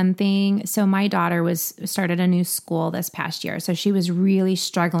was the one thing. So my daughter started a new school this past year. So she was really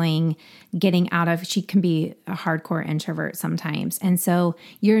struggling getting out of, she can be a hardcore introvert sometimes. And so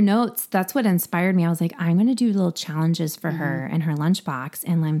your notes, that's what inspired me. I was like, I'm going to do little challenges for her and her lunchbox.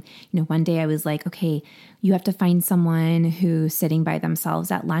 And then, one day I was like, okay, you have to find someone who's sitting by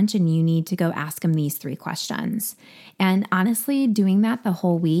themselves at lunch and you need to go ask them these 3 questions. And honestly, doing that the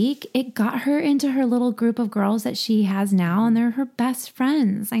whole week, it got her into her little group of girls that she has now, and they're her best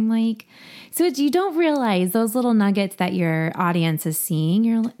friends. I'm like, so you don't realize those little nuggets that your audience is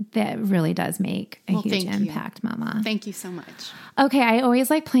seeing, that really does make a huge impact, Mama. Thank you so much. Okay, I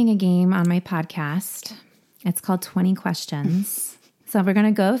always like playing a game on my podcast. It's called 20 Questions. So we're going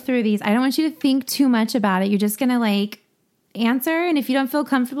to go through these. I don't want you to think too much about it. You're just going to answer. And if you don't feel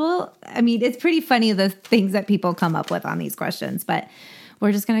comfortable, I mean, it's pretty funny the things that people come up with on these questions, but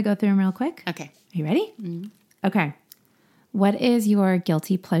we're just going to go through them real quick. Okay. Are you ready? Mm-hmm. Okay. What is your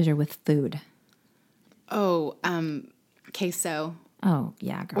guilty pleasure with food? Oh, queso. Oh,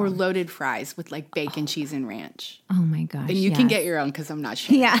 yeah, girl. Or loaded fries with bacon, cheese, and ranch. Oh my gosh. And you can get your own because I'm not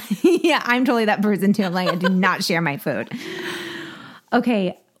sure. Yeah. Yeah, I'm totally that person too. I'm like, I do not share my food.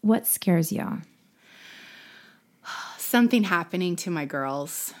 Okay. What scares you? Something happening to my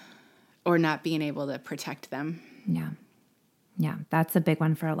girls or not being able to protect them. Yeah. Yeah, that's a big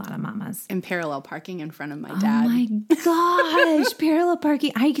one for a lot of mamas. And parallel parking in front of my dad. Oh my gosh, parallel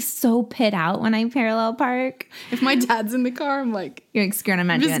parking. I so pit out when I parallel park. If my dad's in the car, I'm like, you're scared I'm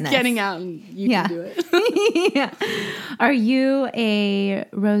not doing this. Just getting out and you can do it. Yeah. Are you a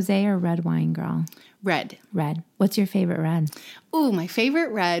rosé or red wine girl? Red. Red. What's your favorite red? Ooh, my favorite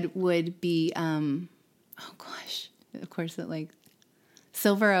red would be, of course,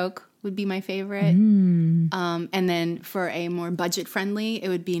 Silver Oak would be my favorite. And then for a more budget friendly, it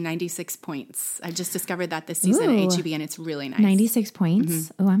would be 96 Points. I just discovered that this season at HEB, and it's really nice. 96 Points?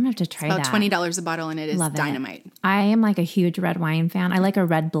 Mm-hmm. Oh, I'm going to have to try that. It's about $20 a bottle, and it is dynamite. I am a huge red wine fan. I like a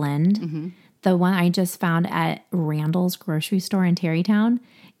red blend. Mm-hmm. The one I just found at Randall's grocery store in Tarrytown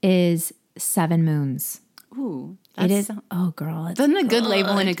is 7 Moons. Ooh. It is. Oh, girl. It's Doesn't a good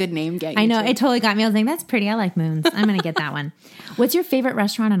label and a good name get you? I know. It totally got me. I was like, that's pretty. I like Moons. I'm going to get that one. What's your favorite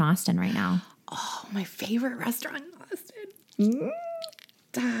restaurant in Austin right now? Oh, my favorite restaurant in Austin.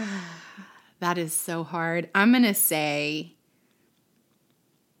 That is so hard. I'm going to say,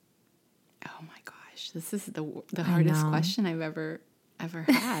 oh my gosh, this is the hardest question I've ever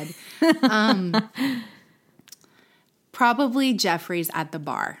had. Probably Jeffrey's at the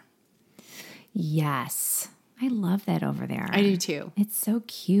bar. Yes. I love that over there. I do too. It's so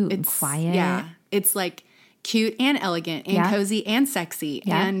cute and quiet. Yeah. It's cute and elegant and cozy and sexy.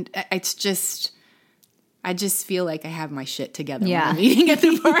 Yeah. And it's just, I just feel like I have my shit together when I'm eating at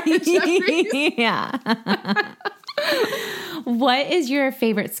the bar at Jeffrey's. Yeah. What is your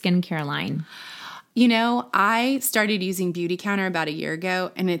favorite skincare line? I started using Beauty Counter about a year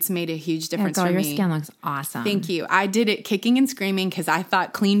ago, and it's made a huge difference for me. Your skin looks awesome. Thank you. I did it kicking and screaming because I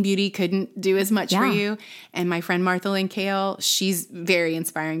thought clean beauty couldn't do as much for you. And my friend Martha Lynn Kale, she's very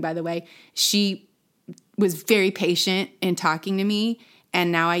inspiring, by the way. She was very patient in talking to me,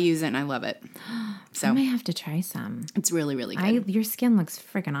 and now I use it, and I love it. So I might have to try some. It's really, really good. Your skin looks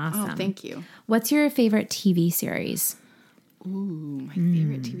freaking awesome. Oh, thank you. What's your favorite TV series? Ooh, my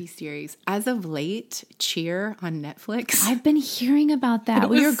favorite TV series. As of late, Cheer on Netflix. I've been hearing about that.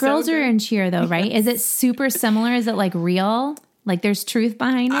 Well, your girls are in Cheer though, right? Is it super similar? Is it real? There's truth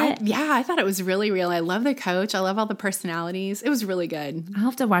behind it? I thought it was really real. I love the coach. I love all the personalities. It was really good. I'll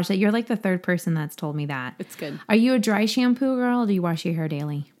have to watch that. You're the 3rd person that's told me that. It's good. Are you a dry shampoo girl or do you wash your hair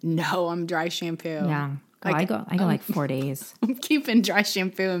daily? No, I'm dry shampoo. Yeah. Oh, I go 4 days. I'm keeping dry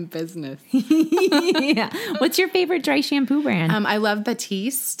shampoo in business. Yeah. What's your favorite dry shampoo brand? I love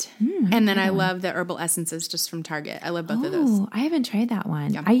Batiste. And then I love the herbal essences just from Target. I love both of those. I haven't tried that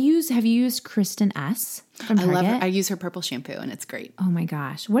one. Yeah. Have you used Kristen S from Target? I love her. I use her purple shampoo and it's great. Oh my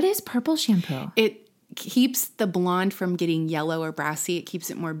gosh. What is purple shampoo? It keeps the blonde from getting yellow or brassy. It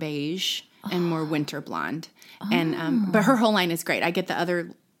keeps it more beige and more winter blonde. And but her whole line is great. I get the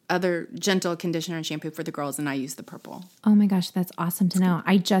other gentle conditioner and shampoo for the girls, and I use the purple. Oh my gosh, that's awesome to know.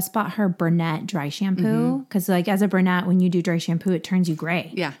 I just bought her brunette dry shampoo because as a brunette, when you do dry shampoo, it turns you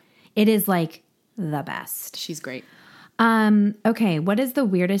gray. Yeah. It is the best. She's great. Okay, what is the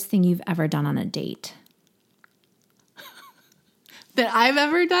weirdest thing you've ever done on a date? That I've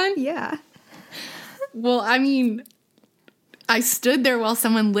ever done? Yeah. Well, I mean, I stood there while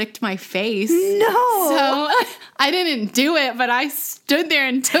someone licked my face. No. So I didn't do it, but I stood there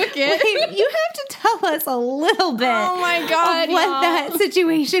and took it. Wait, you have to tell us a little bit Oh my God, of what y'all. that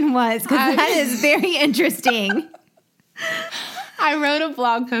situation was, because that is very interesting. I wrote a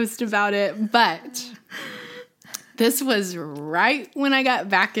blog post about it, but this was right when I got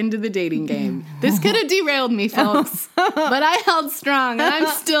back into the dating game. This could have derailed me, folks, but I held strong and I'm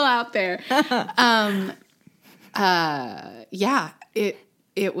still out there. Yeah,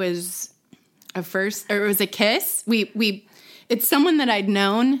 it was a first, or it was a kiss. It's someone that I'd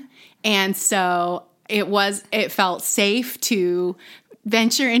known, and so it felt safe to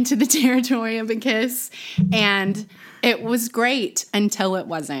venture into the territory of a kiss, and it was great until it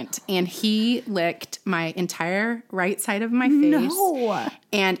wasn't. And he licked my entire right side of my face. No.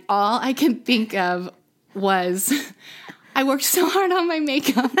 And all I could think of was, I worked so hard on my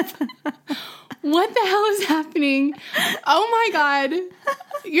makeup. What the hell is happening? Oh my God.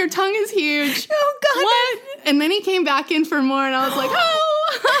 Your tongue is huge. Oh God. What? And then he came back in for more, and I was like,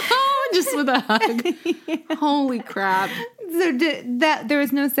 oh, just with a hug. Yeah. Holy crap. So there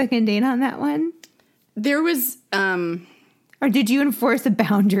was no second date on that one? There was, or did you enforce a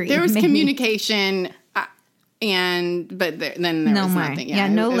boundary? There was communication, but then there was nothing. Yeah,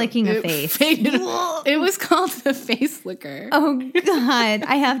 no licking a face. It was called the face licker. Oh God,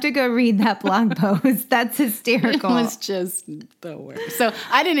 I have to go read that blog post. That's hysterical. It was just the worst. So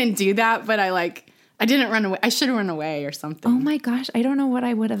I didn't do that, but I didn't run away. I should have run away or something. Oh my gosh, I don't know what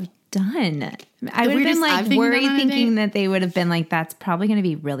I would have done. I would have been like worried, thinking that they would have been like, that's probably going to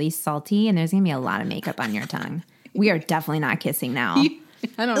be really salty and there's going to be a lot of makeup on your tongue. We are definitely not kissing now.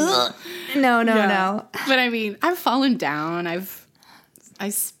 I don't know. No. But I mean, I've fallen down. I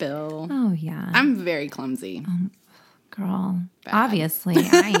spill. Oh yeah. I'm very clumsy. Girl, bad. Obviously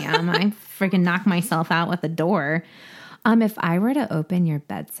I am. I freaking knock myself out with a door. If I were to open your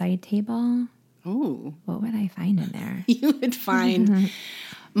bedside table, ooh, what would I find in there? You would find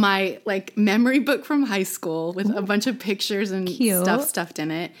my memory book from high school with a bunch of pictures and stuff stuffed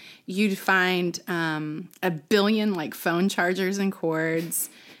in it. You'd find a billion phone chargers and cords,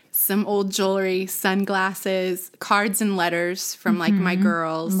 some old jewelry, sunglasses, cards and letters from my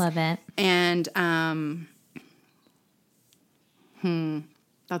girls. Love it. And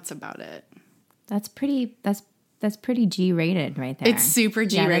that's about it. That's pretty G-rated right there. It's super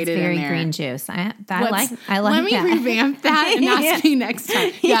G-rated. That's very in there. green juice. I like that. Let me revamp that and ask me next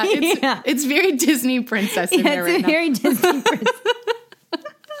time. Yeah, it's very Disney princess in there right now. It's very Disney princess.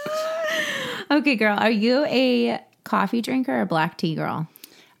 Okay, girl, are you a coffee drinker or black tea girl?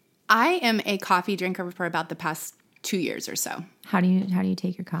 I am a coffee drinker for about the past 2 years or so. How do you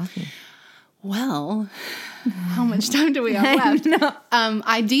take your coffee? Well, how much time do we have left?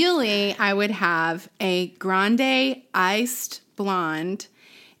 Ideally, I would have a grande iced blonde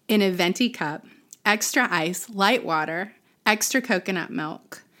in a venti cup, extra ice, light water, extra coconut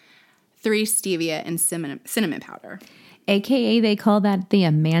milk, 3 stevia, and cinnamon powder. AKA, they call that the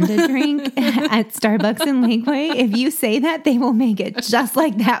Amanda drink at Starbucks in Lakeway. If you say that, they will make it just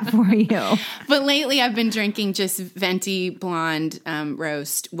like that for you. But lately, I've been drinking just venti blonde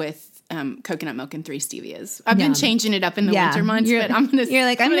roast with coconut milk and 3 stevias. I've been changing it up in the winter months, but I'm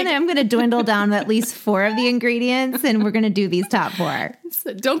gonna dwindle down at least 4 of the ingredients, and we're gonna do these top 4.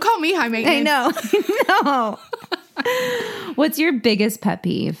 So don't call me high maintenance. I know. What's your biggest pet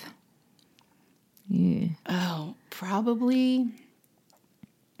peeve? Yeah. Oh, probably.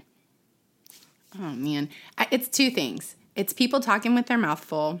 Oh man, it's 2 things. It's people talking with their mouth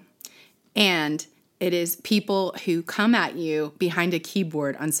full, and it is people who come at you behind a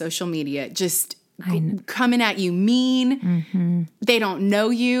keyboard on social media, just coming at you mean. Mm-hmm. They don't know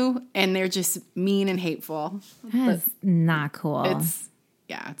you, and they're just mean and hateful. That's not cool.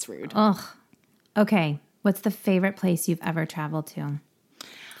 It's rude. Ugh. Okay. What's the favorite place you've ever traveled to?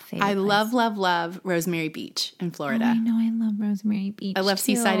 I love Rosemary Beach in Florida. Oh, I know. I love Rosemary Beach. I love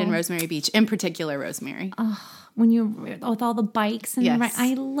Seaside and Rosemary Beach, in particular Rosemary. Oh, when you're with all the bikes and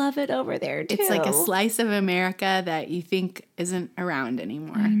I love it over there too. It's like a slice of America that you think isn't around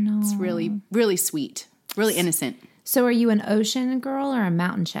anymore. I know. It's really, really sweet, really innocent. So are you an ocean girl or a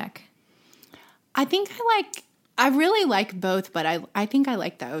mountain chick? I think I really like both, but I think I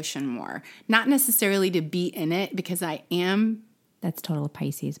like the ocean more. Not necessarily to be in it, because I am. That's total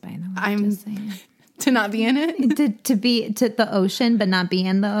Pisces, by the way. I'm just saying. To not be in it? to be to the ocean, but not be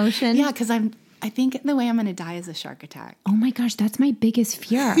in the ocean? Yeah, because I'm I think the way I'm going to die is a shark attack. Oh my gosh, that's my biggest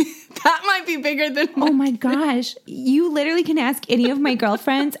fear. That might be bigger than Oh my gosh. You literally can ask any of my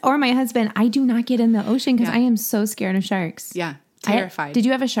girlfriends or my husband. I do not get in the ocean because I am so scared of sharks. Yeah, terrified. Did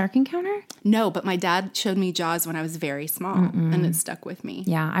you have a shark encounter? No, but my dad showed me Jaws when I was very small, and it stuck with me.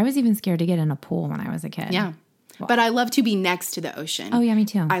 Yeah, I was even scared to get in a pool when I was a kid. Yeah. But I love to be next to the ocean. Oh, yeah, me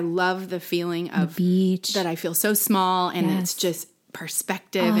too. I love the feeling of the beach. that I feel so small, and it's just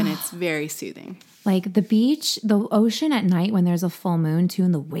perspective, and it's very soothing. Like the beach, the ocean at night when there's a full moon too,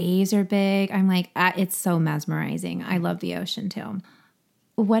 and the waves are big. I'm like, it's so mesmerizing. I love the ocean too.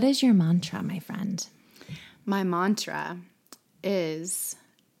 What is your mantra, my friend? My mantra is,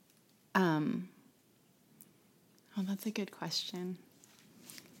 that's a good question.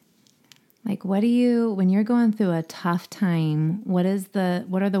 Like, what do you, when you're going through a tough time, what are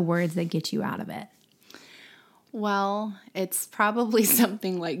the words that get you out of it? Well, it's probably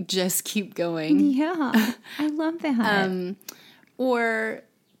something like just keep going. Yeah, I love that. Or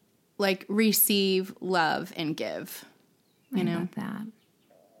like receive, love, and give. I love that.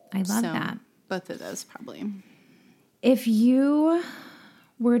 I love that. Both of those probably. If you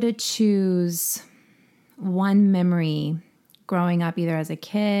were to choose one memory growing up, either as a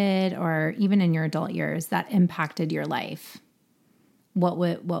kid or even in your adult years, that impacted your life, what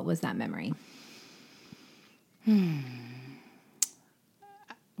was that memory?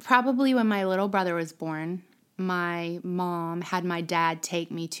 Probably when my little brother was born, my mom had my dad take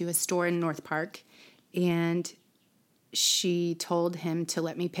me to a store in North Park, and she told him to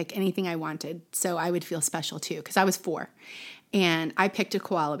let me pick anything I wanted so I would feel special too, because I was 4. And I picked a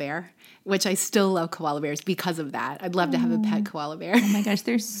koala bear, which I still love koala bears because of that. I'd love to have a pet koala bear. Oh my gosh,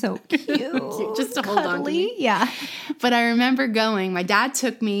 they're so cute. Cute, just to hold on to me. Yeah. But I remember going, my dad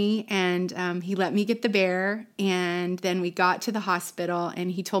took me, and he let me get the bear, and then we got to the hospital,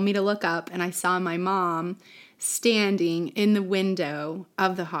 and he told me to look up, and I saw my mom standing in the window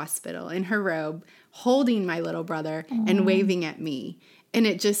of the hospital in her robe, holding my little brother and waving at me. And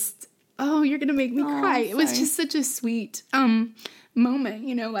it just, you're going to make me cry. It was just such a sweet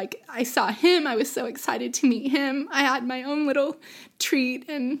moment, like I saw him. I was so excited to meet him. I had my own little treat,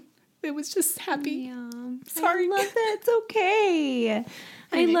 and it was just happy. Yeah. Sorry. I love that. It's okay.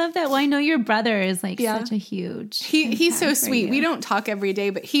 I love that. Well, I know your brother is like such a huge. He's so sweet. We don't talk every day,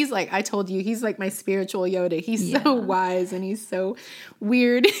 but he's like, I told you, he's like my spiritual Yoda. He's so wise, and he's so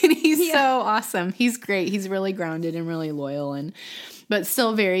weird, and he's so awesome. He's great. He's really grounded and really loyal, but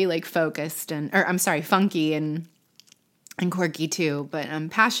still very like focused funky and quirky too. But I'm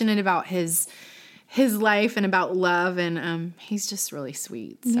passionate about his life and about love, and he's just really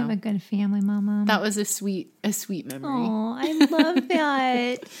sweet. So you have a good family, Mama. that was a sweet memory. Oh, I love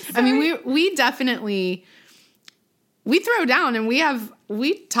that. I mean, we definitely throw down, and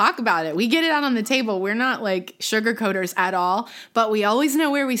we talk about it. We get it out on the table. We're not like sugarcoaters at all, but we always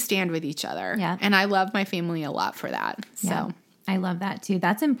know where we stand with each other. Yeah. And I love my family a lot for that. So. Yeah. I love that too.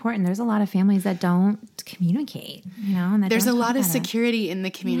 That's important. There's a lot of families that don't communicate, and there's a lot of security in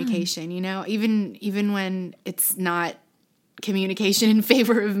the communication, even when it's not communication in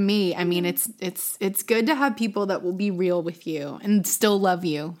favor of me. I mean, it's good to have people that will be real with you and still love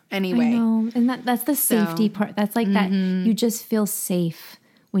you anyway. I know. And that's the safety part. That's like that. You just feel safe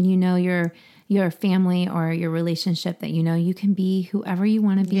when you know your family or your relationship, that you can be whoever you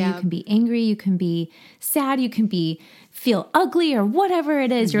want to be. You can be angry, you can be sad, you can feel ugly or whatever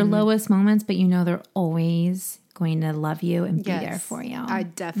it is, your lowest moments, but they're always going to love you and be there for you. I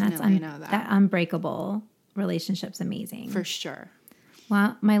definitely know that. That unbreakable relationship's amazing. For sure.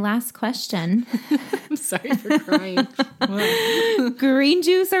 Well, my last question. I'm sorry for crying. Green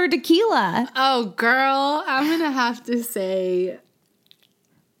juice or tequila? Oh, girl, I'm going to have to say...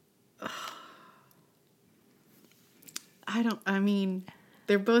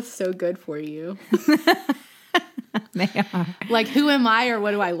 they're both so good for you. They are. Like, who am I, or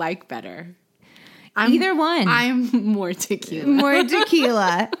what do I like better? Either one. I'm more tequila. More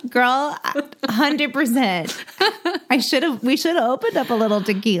tequila. Girl, 100%. We should have opened up a little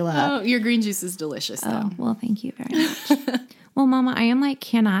tequila. Oh, your green juice is delicious, though. Oh, well, thank you very much. Well, Mama, I am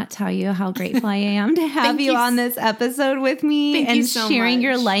cannot tell you how grateful I am to have you on this episode with me and sharing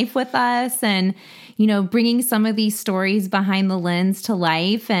your life with us, and bringing some of these stories behind the lens to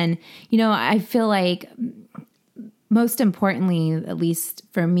life. And, I feel like most importantly, at least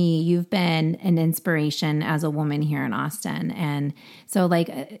for me, you've been an inspiration as a woman here in Austin. And so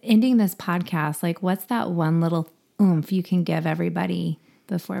ending this podcast, what's that one little oomph you can give everybody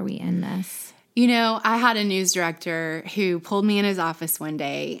before we end this? I had a news director who pulled me in his office one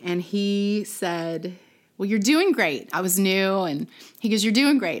day, and he said, well, you're doing great. I was new. And he goes, you're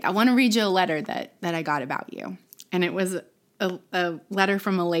doing great. I want to read you a letter that I got about you. And it was a letter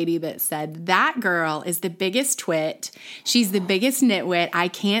from a lady that said, that girl is the biggest twit. She's the biggest nitwit. I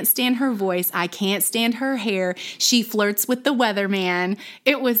can't stand her voice. I can't stand her hair. She flirts with the weatherman.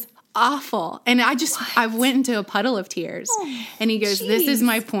 It was awful. And I went into a puddle of tears. Oh, and he goes, This is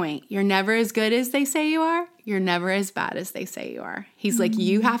my point. You're never as good as they say you are. You're never as bad as they say you are. He's like,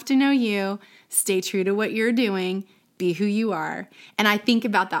 you have to know you. Stay true to what you're doing. Be who you are. And I think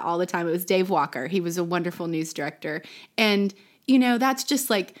about that all the time. It was Dave Walker. He was a wonderful news director. And, that's just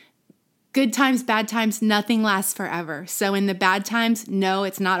like good times, bad times, nothing lasts forever. So in the bad times, no,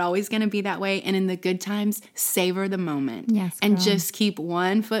 it's not always going to be that way. And in the good times, savor the moment. Yes, and just keep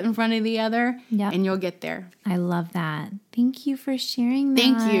one foot in front of the other, and you'll get there. I love that. Thank you for sharing that.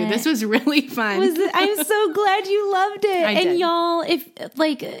 Thank you. This was really fun. I'm so glad you loved it. And y'all,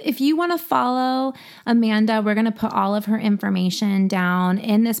 if you want to follow Amanda, we're going to put all of her information down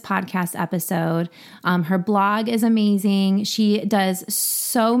in this podcast episode. Her blog is amazing. She does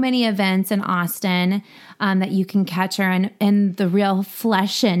so many events in Austin that you can catch her in the real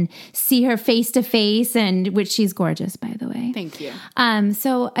flesh and see her face to face, and which she's gorgeous, by the way. Thank you.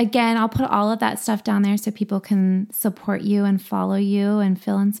 So again, I'll put all of that stuff down there so people can support you and follow you and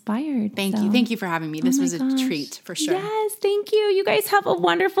feel inspired. Thank you. Thank you for having me. This was a treat for sure. Yes, thank you. You guys have a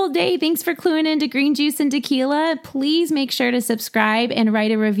wonderful day. Thanks for cluing into Green Juice and Tequila. Please make sure to subscribe and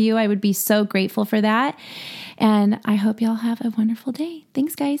write a review. I would be so grateful for that. And I hope y'all have a wonderful day.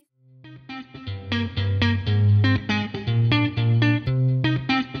 Thanks, guys.